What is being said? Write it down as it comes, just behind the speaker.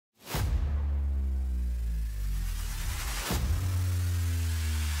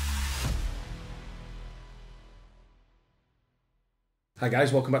Hi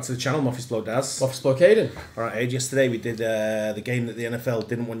guys, welcome back to the channel. Office Bloke Daz. Office Bloke Aidan. Alright, Aid, yesterday we did the game that the NFL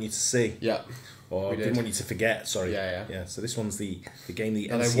didn't want you to see. Yeah. Or didn't want you to forget, sorry. Yeah. So this one's the game the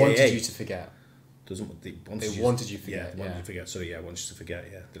NCAA... They wanted you to forget. They wanted you to forget. Yeah, wanted you to forget. Sorry, yeah, wanted you to forget,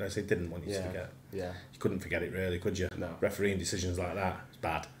 yeah. Did I say didn't want you to forget? Yeah. You couldn't forget it really, could you? No. Refereeing decisions like that, it's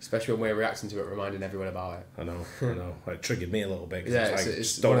bad. Especially when we're reacting to it, reminding everyone about it. I know. It triggered me a little bit. Yeah,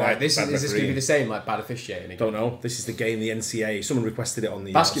 is this going to be the same, like bad officiating again? Don't know. This is the game the NCAA... Someone requested it on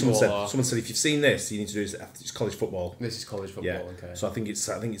the... Basketball. Someone said if you've seen this, you need to do it. It's college football. This is college football, okay. So I think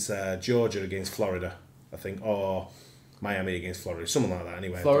it's Georgia against Florida, I think, or Miami against Florida, something like that.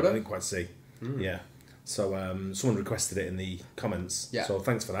 Anyway, Florida? I didn't quite see. Yeah. So someone requested it in the comments. Yeah. So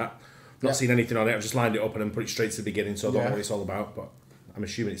thanks for that. Not seen anything on it. I've just lined it up and then put it straight to the beginning, so I don't know what it's all about. But I'm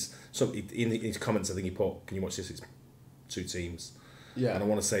assuming it's in his comments. I think he put, "Can you watch this? It's two teams." Yeah. And I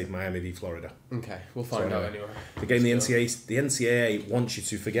want to say Miami v Florida. Okay, we'll find out anyway. The game the NCAA wants you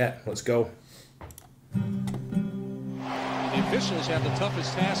to forget. Let's go. The officials have the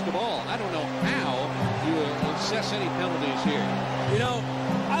toughest task of all. I don't know how you assess any penalties here. You know,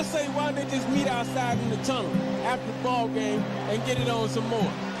 I say why don't they just meet outside in the tunnel after the ball game and get it on some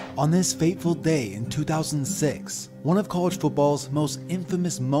more. On this fateful day in 2006, one of college football's most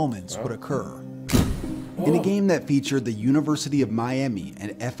infamous moments would occur. In a game that featured the University of Miami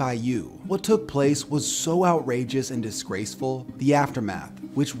and FIU, what took place was so outrageous and disgraceful, the aftermath,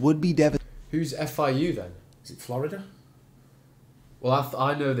 which would be devastating. Who's FIU then? Is it Florida? Well,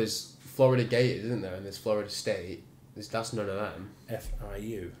 I know there's Florida Gators, isn't there? And there's Florida State. That's none of them.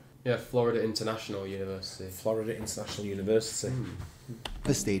 FIU. Yeah, Florida International University. Florida International University.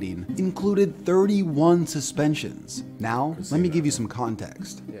 Devastating, included 31 suspensions. Now, let me give you some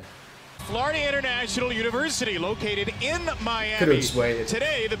context. Yeah. Florida International University, located in Miami.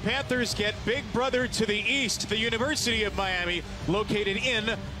 Today, the Panthers get big brother to the east, the University of Miami, located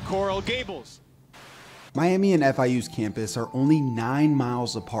in Coral Gables. Miami and FIU's campus are only 9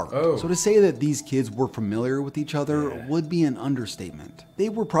 miles apart, so to say that these kids were familiar with each other would be an understatement. They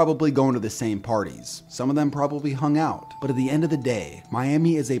were probably going to the same parties, some of them probably hung out, but at the end of the day,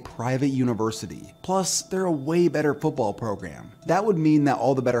 Miami is a private university, plus they're a way better football program. That would mean that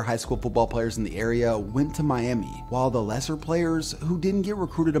all the better high school football players in the area went to Miami, while the lesser players who didn't get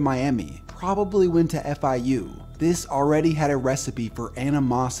recruited to Miami probably went to FIU. This already had a recipe for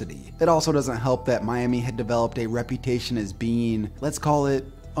animosity. It also doesn't help that Miami had developed a reputation as being, let's call it,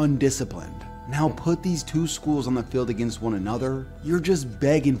 undisciplined. Now put these two schools on the field against one another, you're just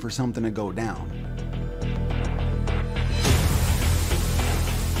begging for something to go down.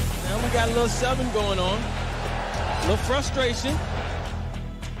 Now we got a little shoving going on, a little frustration.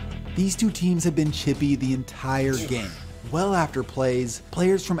 These two teams have been chippy the entire game. Well after plays,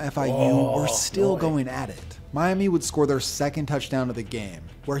 players from FIU were still going at it. Miami would score their second touchdown of the game,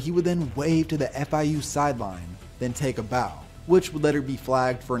 where he would then wave to the FIU sideline, then take a bow, which would later be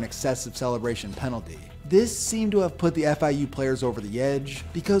flagged for an excessive celebration penalty. This seemed to have put the FIU players over the edge,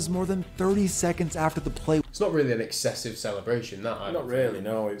 because more than 30 seconds after the play... It's not really an excessive celebration, that. Not really,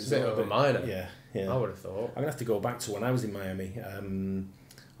 no. It was a bit of a minor. Yeah. I would have thought. I'm going to have to go back to when I was in Miami. I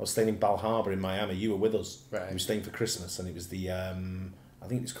was staying in Bal Harbour in Miami. You were with us. Right. We were staying for Christmas, and it was the, I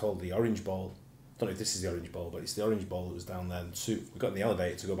think it's called the Orange Bowl. I don't know if this is the Orange Bowl, but it's the Orange Bowl that was down there. We got in the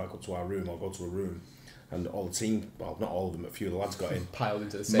elevator to go back up to our room, or go to a room, and all the team, well, not all of them, but a few of the lads got in. Piled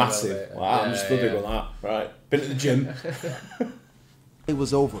into the same massive. elevator. Wow, I'm just stood there going like that. Right, been at the gym. It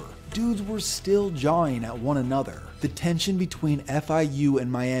was over. Dudes were still jawing at one another. The tension between FIU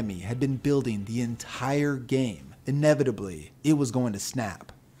and Miami had been building the entire game. Inevitably, it was going to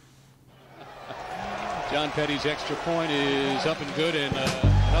snap. John Petty's extra point is up and good, and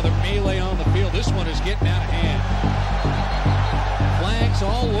another melee on the field. This one is getting out of hand. Flags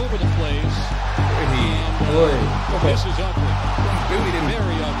all over the place. And this is ugly.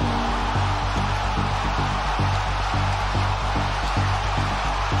 Very ugly.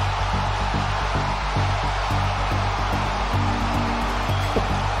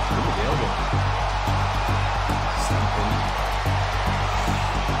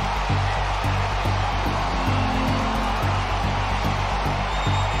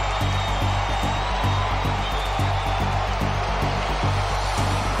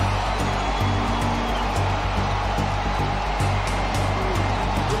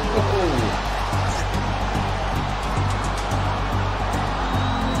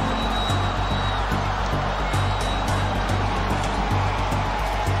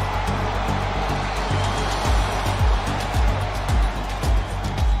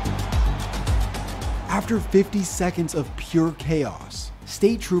 After 50 seconds of pure chaos,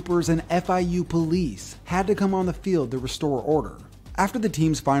 state troopers and FIU police had to come on the field to restore order. After the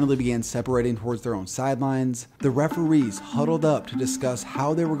teams finally began separating towards their own sidelines, the referees huddled up to discuss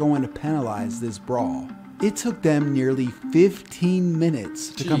how they were going to penalize this brawl. It took them nearly 15 minutes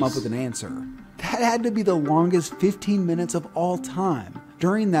to come up with an answer. That had to be the longest 15 minutes of all time.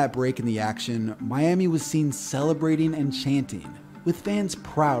 During that break in the action, Miami was seen celebrating and chanting, with fans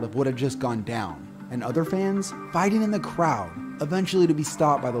proud of what had just gone down, and other fans fighting in the crowd, eventually to be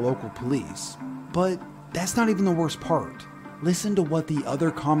stopped by the local police. But that's not even the worst part. Listen to what the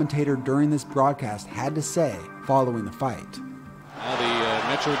other commentator during this broadcast had to say following the fight. Now the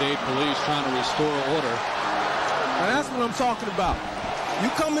Metro-Dade police trying to restore order. Now that's what I'm talking about. You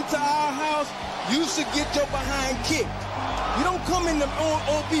come into our house, you should get your behind kicked. You don't come in the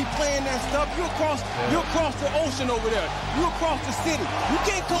OB playing that stuff. You across the ocean over there. You across the city. You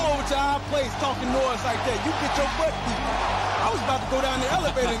can't come over to our place talking noise like that. You get your butt beat. I was about to go down the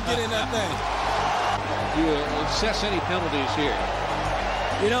elevator and get in that thing. You assess any penalties here?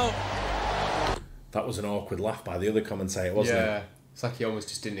 You know, that was an awkward laugh by the other commentator, wasn't it? Yeah. It's like he almost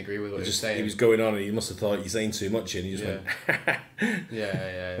just didn't agree with what he was saying. He was going on and he must have thought you're saying too much and he just went,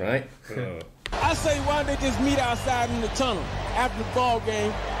 yeah. Right? I say, why don't they just meet outside in the tunnel after the ball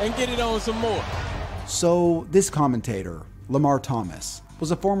game and get it on some more? So this commentator, Lamar Thomas,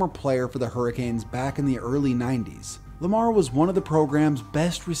 was a former player for the Hurricanes back in the early 90s. Lamar was one of the program's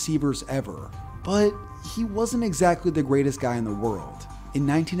best receivers ever, but he wasn't exactly the greatest guy in the world. In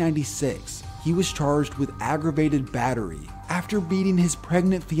 1996, he was charged with aggravated battery after beating his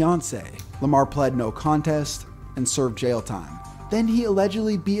pregnant fiancée. Lamar pled no contest and served jail time. Then he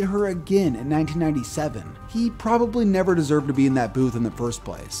allegedly beat her again in 1997. He probably never deserved to be in that booth in the first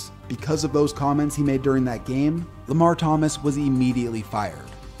place. Because of those comments he made during that game, Lamar Thomas was immediately fired.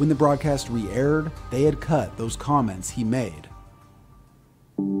 When the broadcast re-aired, they had cut those comments he made.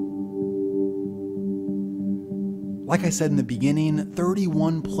 Like I said in the beginning,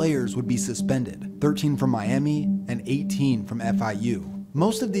 31 players would be suspended, 13 from Miami and 18 from FIU.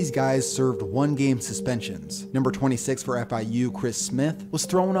 Most of these guys served one-game suspensions. Number 26 for FIU, Chris Smith, was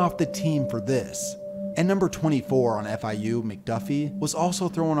thrown off the team for this. And number 24 on FIU, McDuffie, was also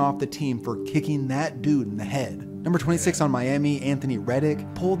thrown off the team for kicking that dude in the head. Number 26 on Miami, Anthony Reddick,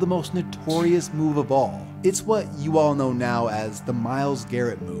 pulled the most notorious move of all. It's what you all know now as the Myles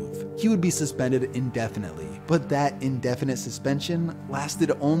Garrett move. He would be suspended indefinitely, but that indefinite suspension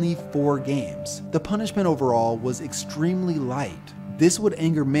lasted only 4 games. The punishment overall was extremely light. This would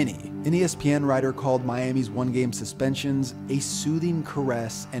anger many. An ESPN writer called Miami's one-game suspensions a soothing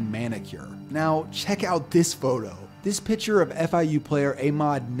caress and manicure. Now, check out this photo. This picture of FIU player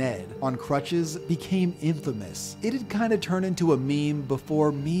Ahmad Ned on crutches became infamous. It had kind of turned into a meme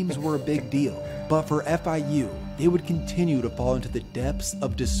before memes were a big deal. But for FIU, they would continue to fall into the depths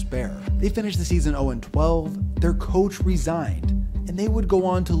of despair. They finished the season 0-12, their coach resigned, and they would go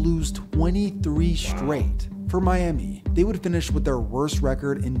on to lose 23 straight. For Miami, they would finish with their worst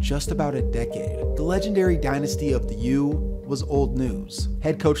record in just about a decade. The legendary dynasty of the U was old news.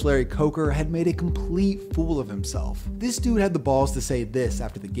 Head coach Larry Coker had made a complete fool of himself. This dude had the balls to say this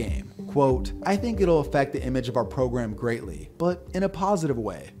after the game, quote, "I think it'll affect the image of our program greatly, but in a positive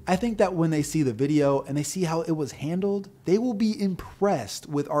way. I think that when they see the video and they see how it was handled, they will be impressed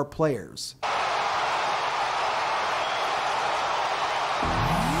with our players."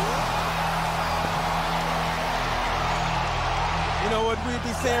 You know what we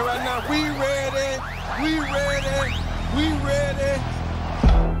be saying right now? We ready, we ready, we ready.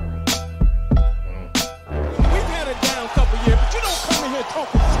 We've had a down couple years, but you don't come in here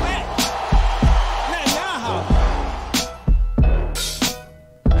talking smack. Now,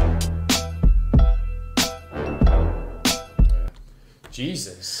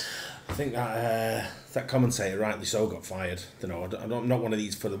 Jesus. I think that commentator rightly so got fired. You know, I'm not one of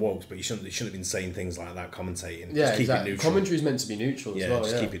these for the wogs, but you shouldn't have been saying things like that commentating. Yeah, just keep exactly. it neutral. Commentary's meant to be neutral as well.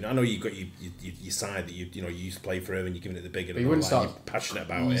 Just keep it. I know you've got your side that you used to play for him and you're giving it the bigger. But he wouldn't start you're passionate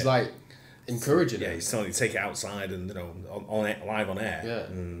about it. He's like encouraging it. Yeah, he's telling you to take it outside and live on air. Yeah.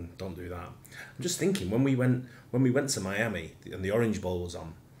 Don't do that. I'm just thinking when we went to Miami and the Orange Bowl was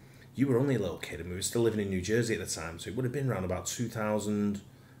on, you were only a little kid and we were still living in New Jersey at the time, so it would have been around about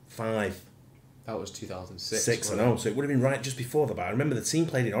 2005. That was 2006. I know, so it would have been right just before that. But I remember the team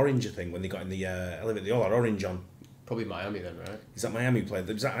played in orange, I think, when they got in the elevator. They all had orange on. Probably Miami then, right? Is that Miami played?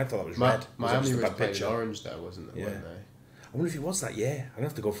 I thought that was red. Miami was playing in orange though, wasn't it? Yeah. Weren't they? I wonder if it was that year. I'm going to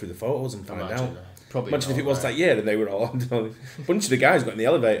have to go through the photos and find out. Probably Imagine if it was that year and they were all... a bunch of the guys got in the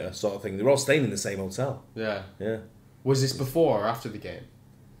elevator sort of thing. They were all staying in the same hotel. Yeah. Yeah. Was this before or after the game?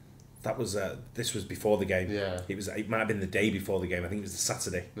 That was this was before the game. Yeah. It might have been the day before the game. I think it was the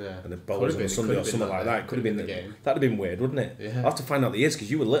Saturday. Yeah. And the bowl was on Sunday or something like that. It could have been the game. That'd have been weird, wouldn't it? Yeah. I'll have to find out the years because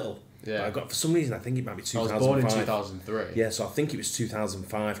you were little. Yeah. But for some reason I think it might be 2005. I was born in 2003. Yeah, so I think it was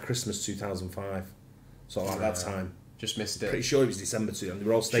 2005, Christmas 2005. So like that time. Just missed it. Pretty sure it was December 2000. They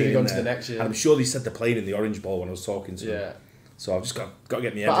were all staying in there. To the next year. And I'm sure they said they're playing in the Orange Bowl when I was talking to them. So I've just got to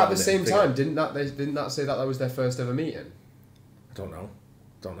get me head around it. But at the same time, didn't that say that was their first ever meeting? I don't know.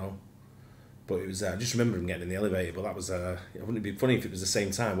 But it was. I just remember him getting in the elevator. But that was. Wouldn't it be funny if it was the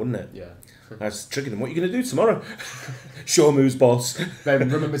same time? Wouldn't it? Yeah. I was tricking him. What are you going to do tomorrow? Show him who's boss. Then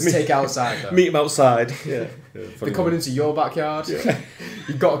remember to take outside. Though. Meet him outside. Yeah. They're coming into your backyard. Yeah.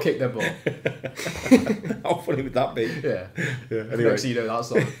 You've got to kick their ball. How funny would that be? Yeah. Anyway, next thing you know that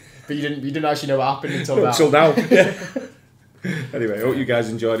song. But you didn't actually know what happened until now. Until now. Yeah. Anyway, I hope you guys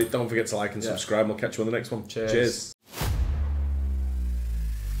enjoyed it. Don't forget to like and subscribe. We'll catch you on the next one. Cheers.